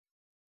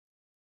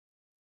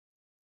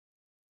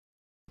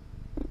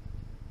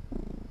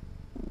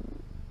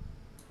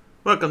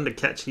Welcome to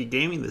Catchy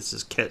Gaming. This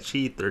is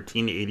Catchy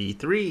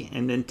 1383,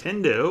 and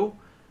Nintendo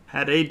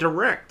had a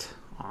direct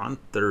on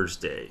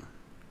Thursday.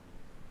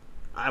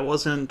 I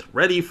wasn't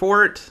ready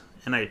for it,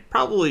 and I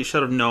probably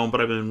should have known,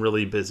 but I've been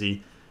really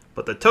busy.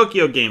 But the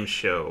Tokyo Game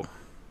Show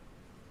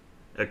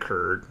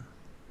occurred,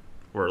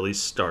 or at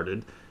least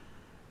started,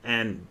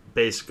 and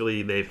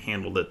basically they've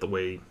handled it the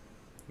way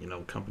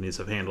companies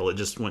have handled it.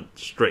 Just went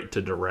straight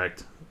to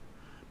direct,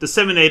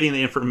 disseminating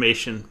the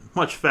information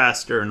much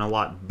faster and a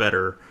lot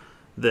better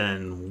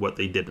than what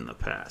they did in the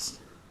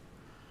past.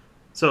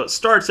 So it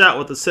starts out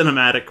with a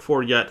cinematic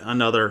for yet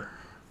another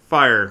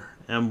Fire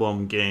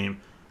Emblem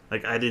game.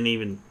 Like, I didn't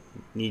even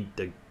need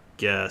to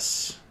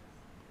guess.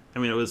 I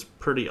mean, it was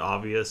pretty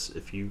obvious.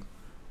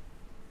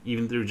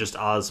 Even through just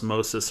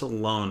osmosis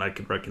alone, I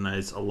could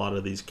recognize a lot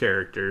of these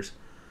characters.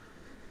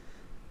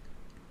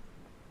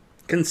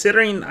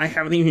 Considering I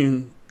haven't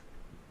even,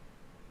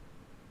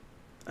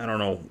 I don't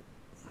know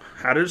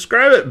how to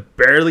describe it,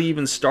 barely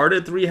even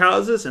started Three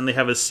Houses, and they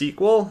have a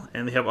sequel,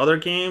 and they have other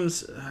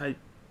games. I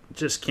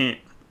just can't.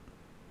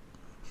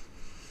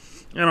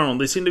 I don't know.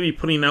 They seem to be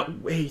putting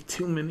out way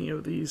too many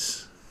of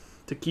these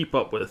to keep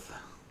up with.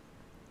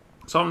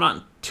 So I'm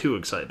not too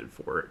excited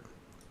for it.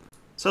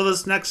 So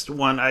this next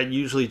one I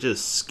usually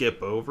just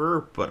skip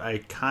over, but I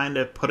kind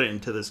of put it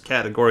into this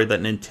category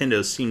that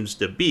Nintendo seems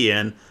to be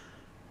in,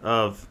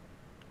 of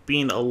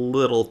being a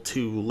little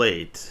too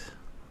late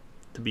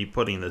to be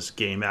putting this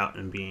game out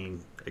and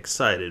being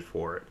excited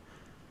for it.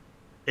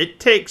 It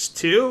Takes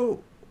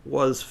Two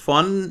was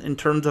fun in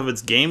terms of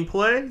its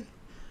gameplay.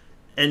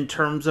 In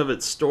terms of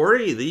its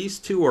story, these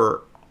two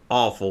are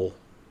awful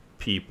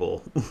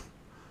people.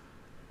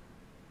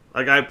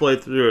 Like, I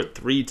played through it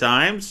 3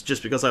 times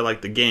just because I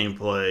like the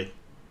gameplay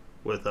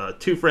with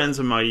 2 friends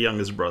and my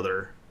youngest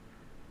brother.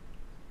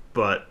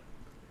 But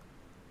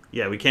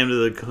yeah, we came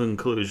to the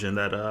conclusion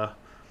that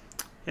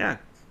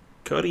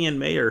Cody and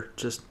May are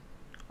just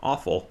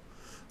awful.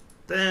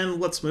 Then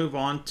let's move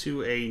on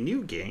to a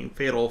new game,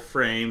 Fatal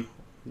Frame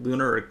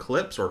Lunar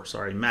Eclipse,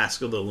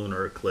 Mask of the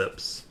Lunar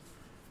Eclipse.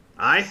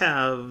 I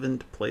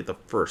haven't played the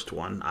first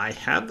one. I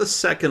have the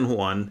second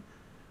one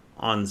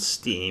on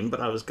Steam, but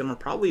I was going to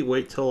probably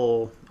wait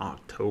till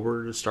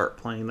October to start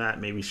playing that,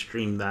 maybe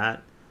stream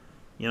that,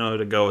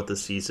 to go with the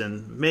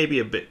season. Maybe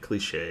a bit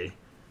cliche.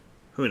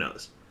 Who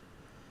knows?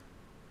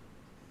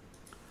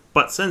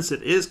 But since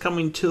it is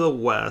coming to the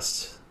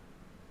West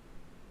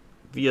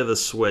via the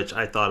Switch,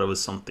 I thought it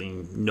was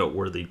something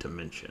noteworthy to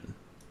mention.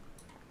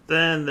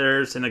 Then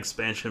there's an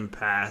expansion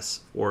pass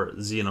for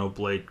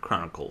Xenoblade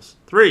Chronicles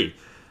 3.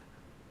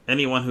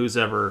 Anyone who's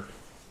ever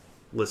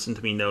listened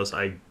to me knows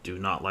I do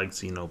not like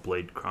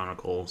Xenoblade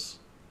Chronicles.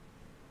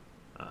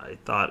 I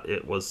thought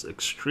it was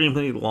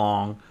extremely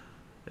long,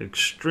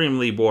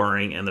 extremely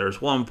boring, and there's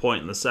one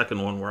point in the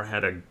second one where I had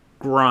to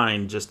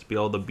grind just to be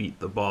able to beat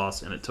the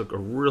boss, and it took a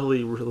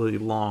really, really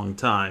long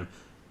time.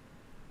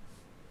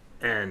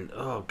 And,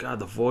 oh god,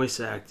 the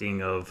voice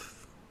acting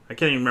of... I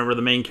can't even remember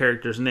the main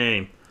character's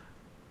name.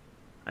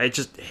 I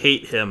just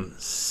hate him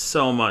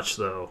so much,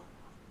 though.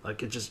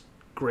 Like, it just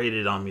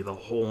grated on me the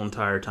whole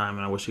entire time,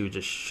 and I wish he would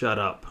just shut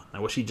up. I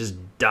wish he just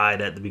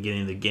died at the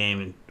beginning of the game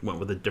and went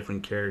with a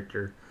different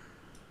character.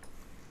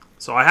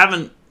 So I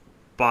haven't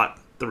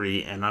bought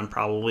 3, and I'm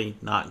probably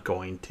not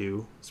going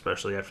to,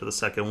 especially after the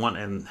second one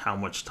and how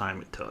much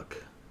time it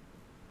took.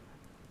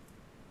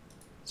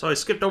 So I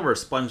skipped over a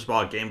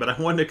SpongeBob game, but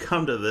I wanted to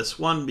come to this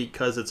one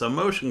because it's a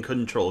motion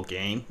control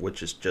game,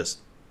 which is just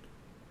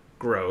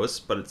gross,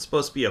 but it's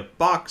supposed to be a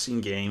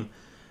boxing game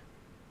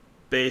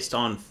based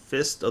on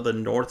Fist of the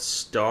North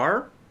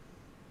Star.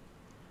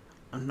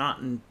 I'm not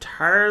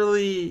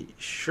entirely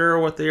sure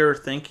what they were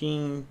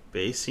thinking,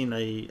 basing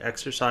a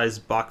exercise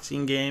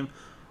boxing game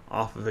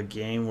off of a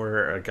game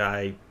where a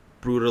guy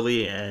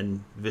brutally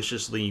and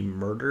viciously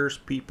murders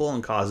people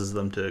and causes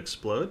them to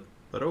explode,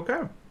 but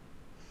okay.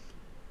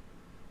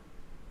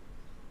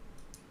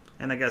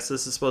 And I guess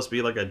this is supposed to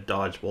be like a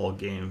dodgeball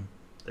game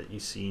that you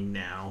see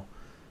now.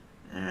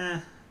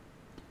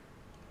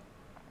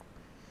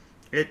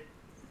 It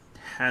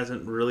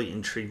hasn't really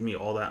intrigued me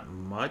all that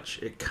much.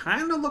 It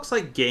kind of looks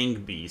like Gang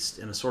Beast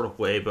in a sort of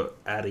way, but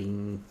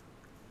adding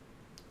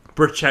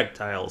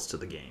projectiles to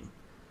the game.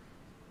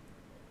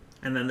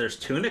 And then there's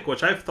Tunic,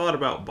 which I've thought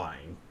about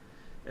buying.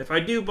 If I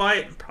do buy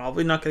it, I'm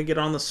probably not going to get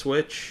it on the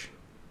Switch.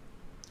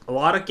 A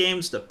lot of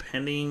games,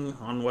 depending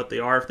on what they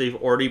are, if they've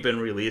already been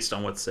released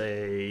on, let's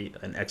say,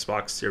 an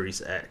Xbox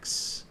Series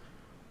X,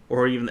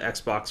 or even the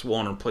Xbox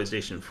One or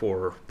PlayStation 4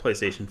 or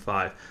PlayStation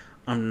 5,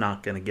 I'm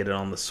not going to get it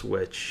on the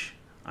Switch.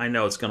 I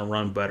know it's going to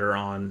run better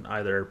on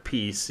either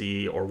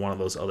PC or one of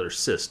those other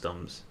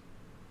systems.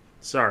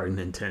 Sorry,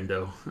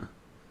 Nintendo.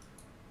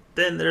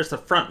 Then there's the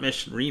Front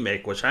Mission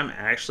Remake, which I'm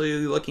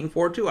actually looking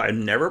forward to. I've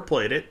never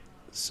played it,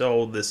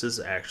 so this is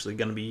actually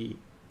going to be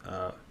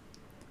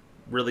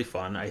really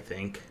fun, I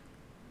think.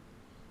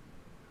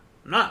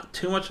 I'm not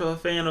too much of a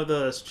fan of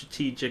the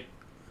strategic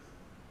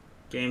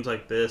games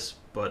like this,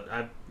 but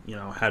I've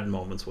had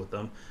moments with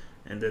them.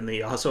 And then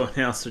they also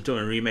announced they're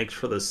doing remakes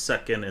for the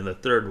second and the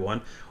third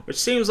one, which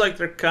seems like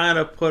they're kind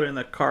of putting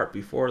the cart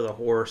before the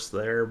horse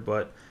there,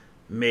 but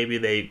maybe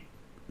they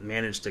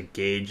managed to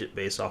gauge it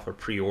based off of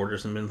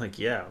pre-orders and been like,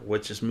 yeah,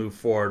 let's just move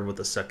forward with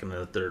the second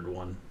and the third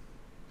one.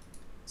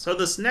 So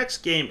this next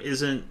game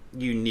isn't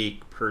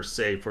unique per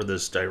se for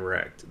this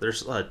direct.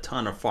 There's a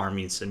ton of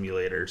farming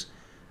simulators.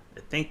 I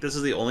think this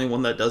is the only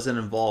one that doesn't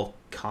involve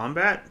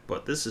combat,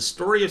 but this is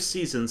Story of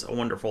Seasons: A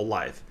Wonderful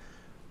Life,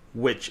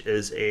 which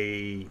is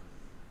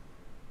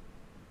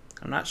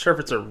I'm not sure if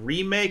it's a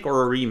remake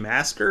or a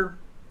remaster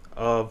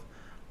of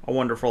A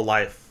Wonderful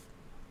Life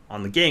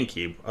on the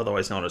GameCube,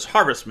 otherwise known as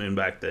Harvest Moon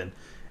back then.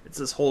 It's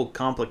this whole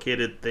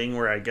complicated thing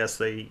where I guess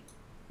they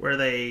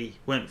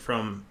went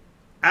from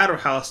out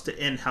of house to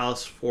in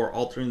house for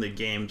altering the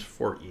games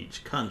for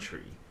each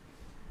country.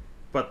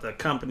 But the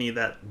company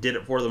that did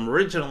it for them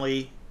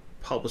originally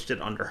published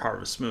it under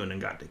Harvest Moon and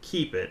got to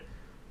keep it.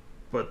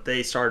 But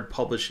they started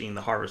publishing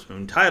the Harvest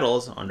Moon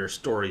titles under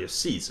Story of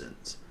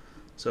Seasons.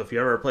 So if you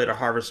ever played a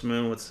Harvest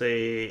Moon, let's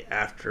say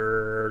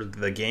after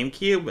the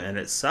GameCube, and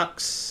it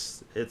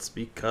sucks, it's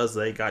because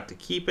they got to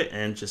keep it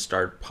and just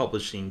started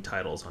publishing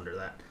titles under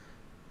that.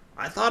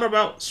 I thought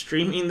about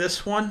streaming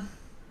this one,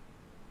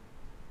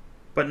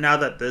 but now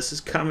that this is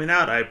coming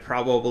out, I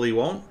probably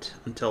won't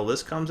until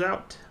this comes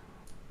out.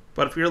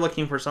 But if you're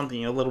looking for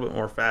something a little bit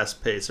more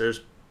fast-paced,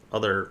 there's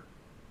other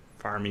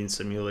farming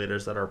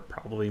simulators that are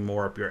probably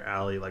more up your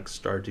alley, like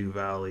Stardew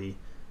Valley,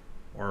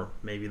 or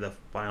maybe the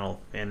Final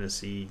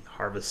Fantasy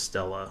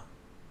Harvestella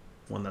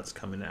one that's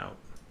coming out.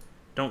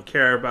 Don't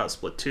care about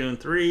Splatoon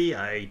 3.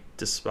 I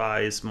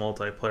despise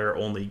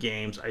multiplayer-only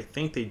games. I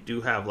think they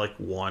do have like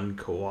one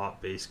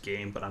co-op-based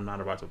game, but I'm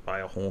not about to buy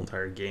a whole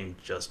entire game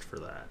just for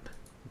that.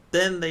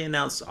 Then they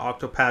announced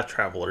Octopath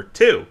Traveler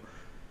 2.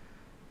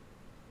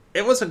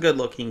 It was a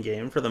good-looking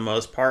game for the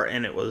most part,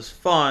 and it was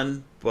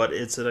fun, but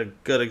it's a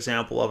good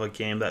example of a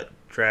game that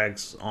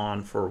drags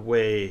on for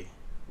way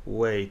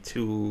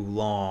too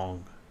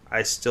long.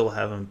 I still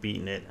haven't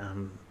beaten it.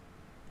 I'm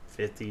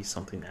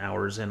 50-something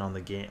hours in on the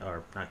game,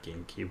 or not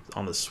GameCube,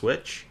 on the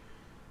Switch.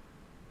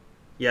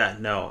 Yeah,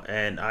 no,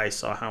 and I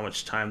saw how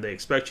much time they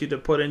expect you to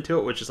put into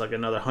it, which is like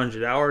another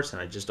 100 hours,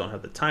 and I just don't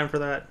have the time for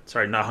that.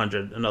 Sorry, not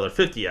 100, another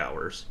 50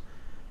 hours.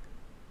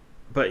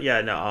 But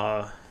yeah,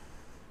 no,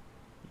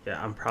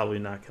 yeah, I'm probably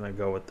not going to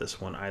go with this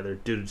one either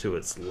due to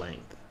its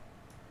length.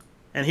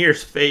 And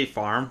here's Fae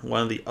Farm,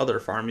 one of the other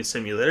farming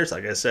simulators.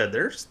 Like I said,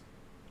 there's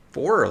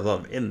 4 of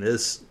them in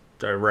this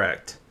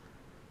direct.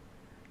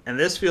 And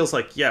this feels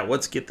like, yeah,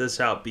 let's get this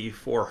out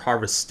before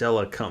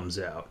Harvestella comes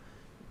out.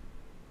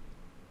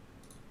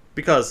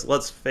 Because,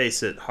 let's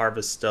face it,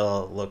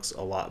 Harvestella looks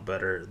a lot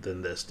better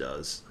than this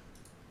does.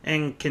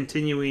 And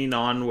continuing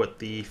on with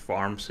the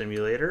farm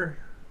simulator,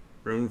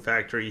 Rune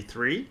Factory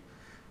 3.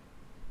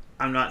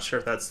 I'm not sure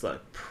if that's the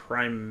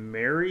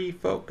primary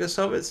focus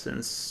of it,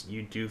 since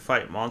you do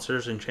fight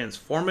monsters and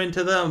transform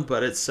into them,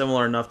 but it's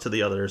similar enough to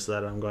the others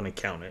that I'm going to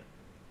count it.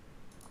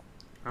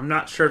 I'm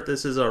not sure if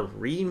this is a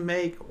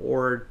remake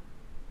or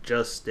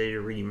just a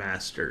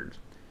remastered.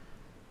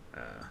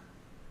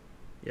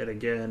 Yet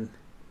again,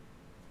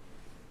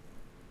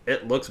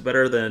 it looks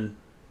better than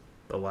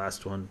the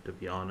last one, to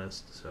be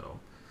honest, so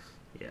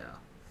yeah.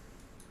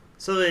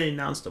 So they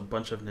announced a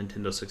bunch of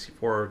Nintendo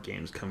 64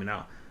 games coming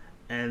out,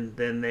 and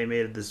then they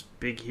made this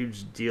big,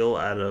 huge deal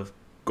out of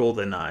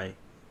GoldenEye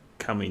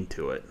coming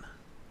to it.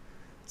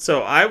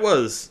 So I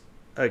was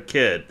a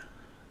kid,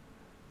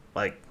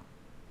 like,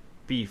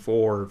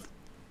 before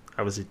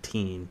I was a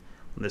teen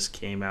when this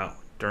came out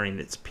during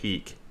its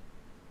peak.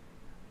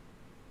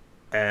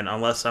 And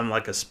unless I'm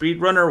like a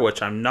speedrunner,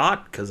 which I'm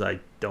not because I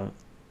don't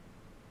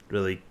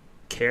really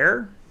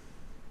care,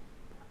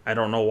 I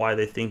don't know why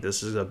they think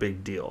this is a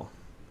big deal.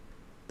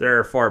 There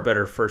are far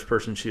better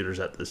first-person shooters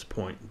at this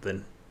point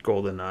than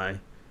GoldenEye.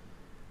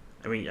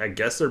 I mean, I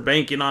guess they're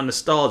banking on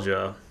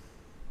nostalgia.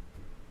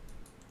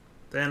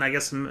 Then I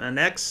guess the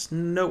next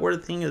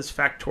noteworthy thing is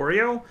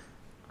Factorio.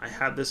 I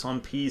have this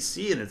on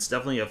PC, and it's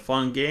definitely a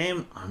fun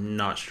game. I'm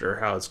not sure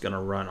how it's going to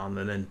run on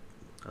the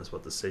I was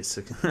about to say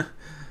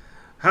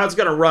how it's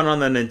going to run on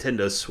the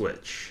Nintendo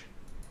Switch.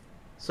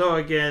 So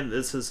again,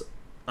 this is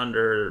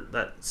under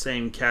that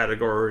same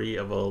category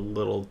of a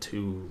little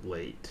too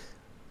late.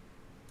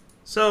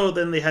 So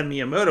then they had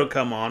Miyamoto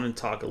come on and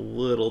talk a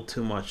little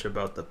too much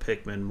about the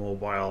Pikmin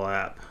mobile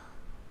app.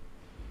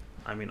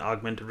 I mean,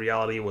 augmented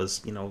reality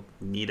was,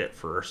 neat at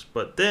first,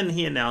 but then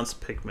he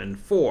announced Pikmin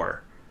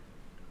 4,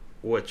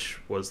 which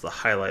was the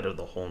highlight of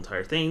the whole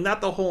entire thing. Not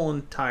the whole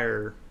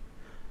entire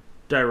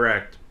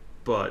direct,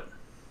 but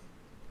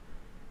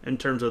in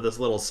terms of this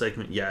little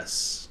segment,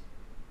 yes.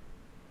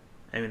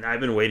 I mean, I've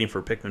been waiting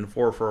for Pikmin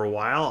 4 for a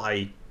while.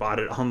 I bought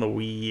it on the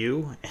Wii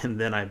U, and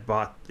then I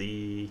bought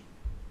the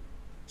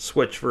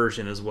Switch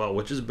version as well,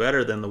 which is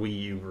better than the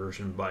Wii U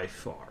version by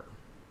far.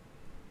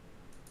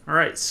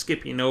 Alright,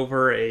 skipping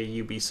over a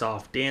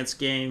Ubisoft dance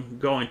game,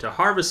 going to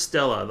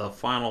Harvestella, the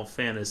Final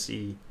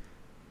Fantasy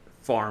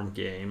farm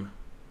game.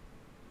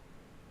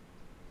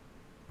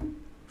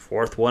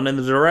 4th one in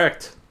the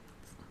direct.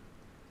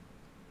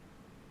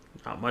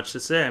 Not much to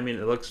say. I mean,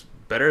 it looks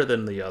better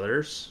than the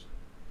others.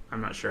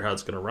 I'm not sure how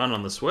it's going to run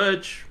on the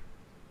Switch.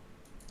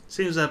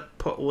 Seems to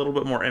put a little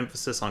bit more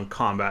emphasis on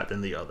combat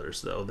than the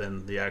others, though,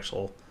 than the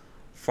actual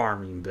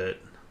farming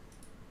bit.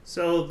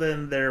 So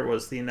then there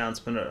was the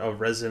announcement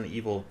of Resident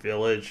Evil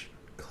Village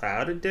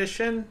Cloud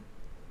Edition.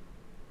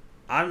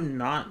 I'm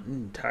not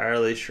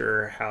entirely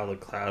sure how the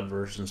cloud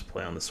versions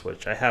play on the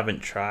Switch. I haven't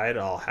tried.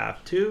 I'll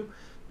have to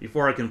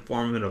before I can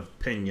form an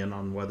opinion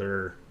on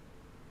whether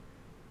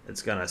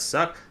it's going to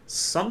suck.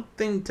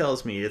 Something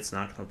tells me it's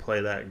not going to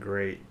play that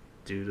great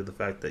due to the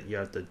fact that you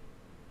have to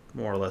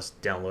more or less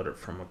download it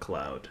from a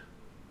cloud.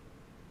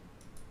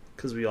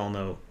 Because we all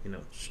know,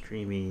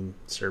 streaming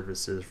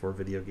services for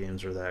video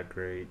games are that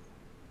great.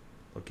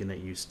 Looking at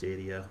you,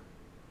 Stadia.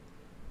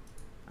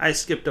 I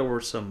skipped over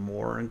some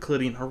more,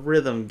 including a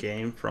rhythm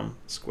game from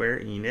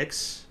Square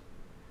Enix.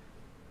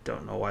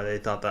 Don't know why they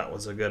thought that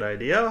was a good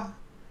idea.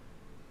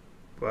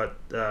 But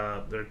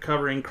they're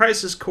covering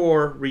Crisis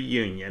Core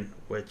Reunion,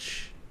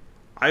 which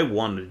I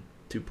wanted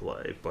to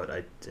play, but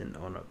I didn't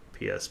own a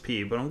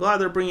PSP. But I'm glad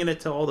they're bringing it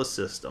to all the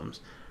systems.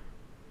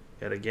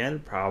 Yet again,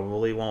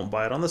 probably won't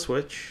buy it on the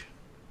Switch.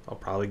 I'll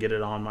probably get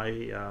it on my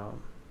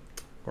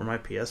or my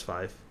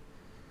PS5.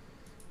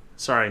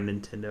 Sorry,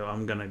 Nintendo.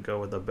 I'm gonna go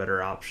with a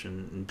better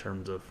option in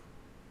terms of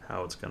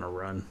how it's gonna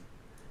run.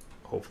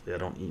 Hopefully, I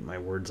don't eat my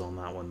words on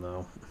that one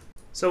though.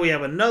 So we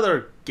have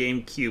another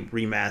GameCube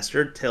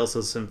remastered, Tales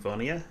of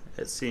Symphonia.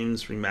 It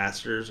seems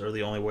remasters are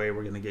the only way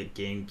we're gonna get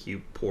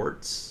GameCube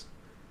ports.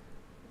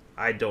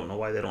 I don't know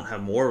why they don't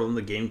have more of them.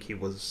 The GameCube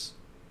was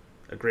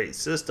a great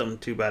system.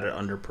 Too bad it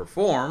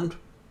underperformed,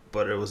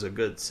 but it was a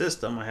good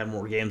system. I had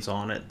more games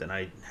on it than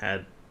I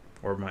had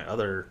for my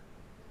other,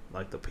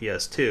 like the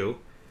PS2.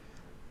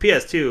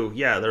 PS2,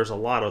 yeah, there's a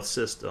lot of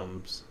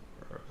systems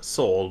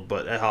sold,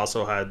 but it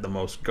also had the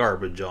most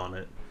garbage on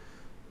it.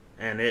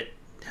 And it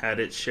had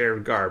its share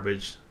of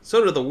garbage.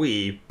 So did the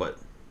Wii, but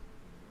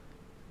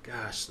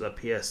gosh, the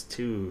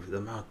PS2, the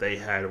amount they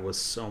had was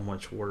so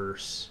much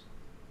worse.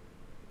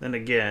 Then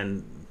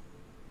again,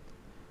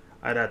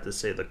 I'd have to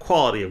say the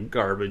quality of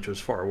garbage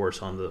was far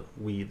worse on the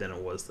Wii than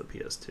it was the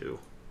PS2.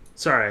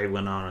 Sorry I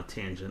went on a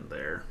tangent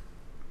there.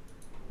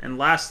 And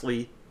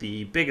lastly,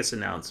 the biggest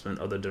announcement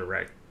of the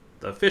Direct.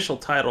 The official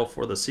title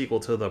for the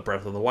sequel to The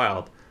Breath of the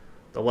Wild,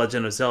 The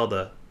Legend of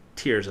Zelda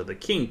Tears of the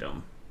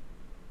Kingdom,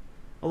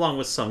 along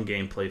with some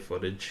gameplay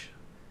footage.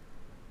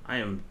 I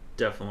am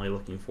definitely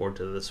looking forward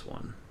to this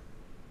one.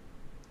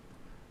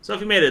 So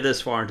if you made it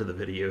this far into the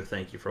video,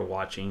 thank you for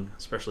watching,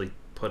 especially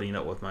putting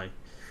up with my,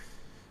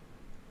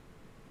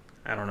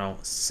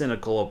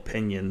 cynical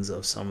opinions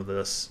of some of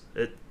this.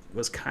 It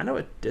was kind of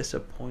a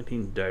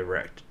disappointing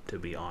Direct, to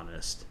be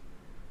honest.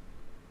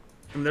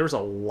 And there was a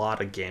lot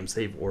of games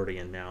they've already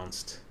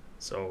announced.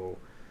 So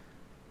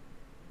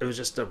it was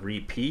just a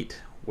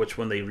repeat, which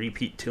when they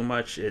repeat too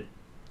much, it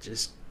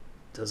just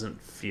doesn't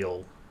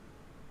feel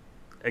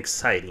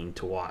exciting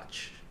to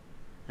watch.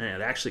 And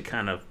it actually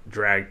kind of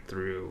dragged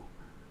through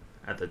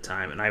at the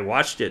time. And I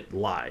watched it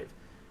live.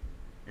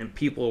 And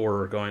people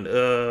were going,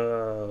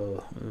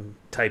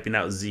 typing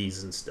out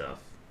Z's and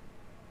stuff.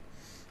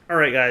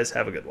 Alright guys,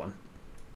 have a good one.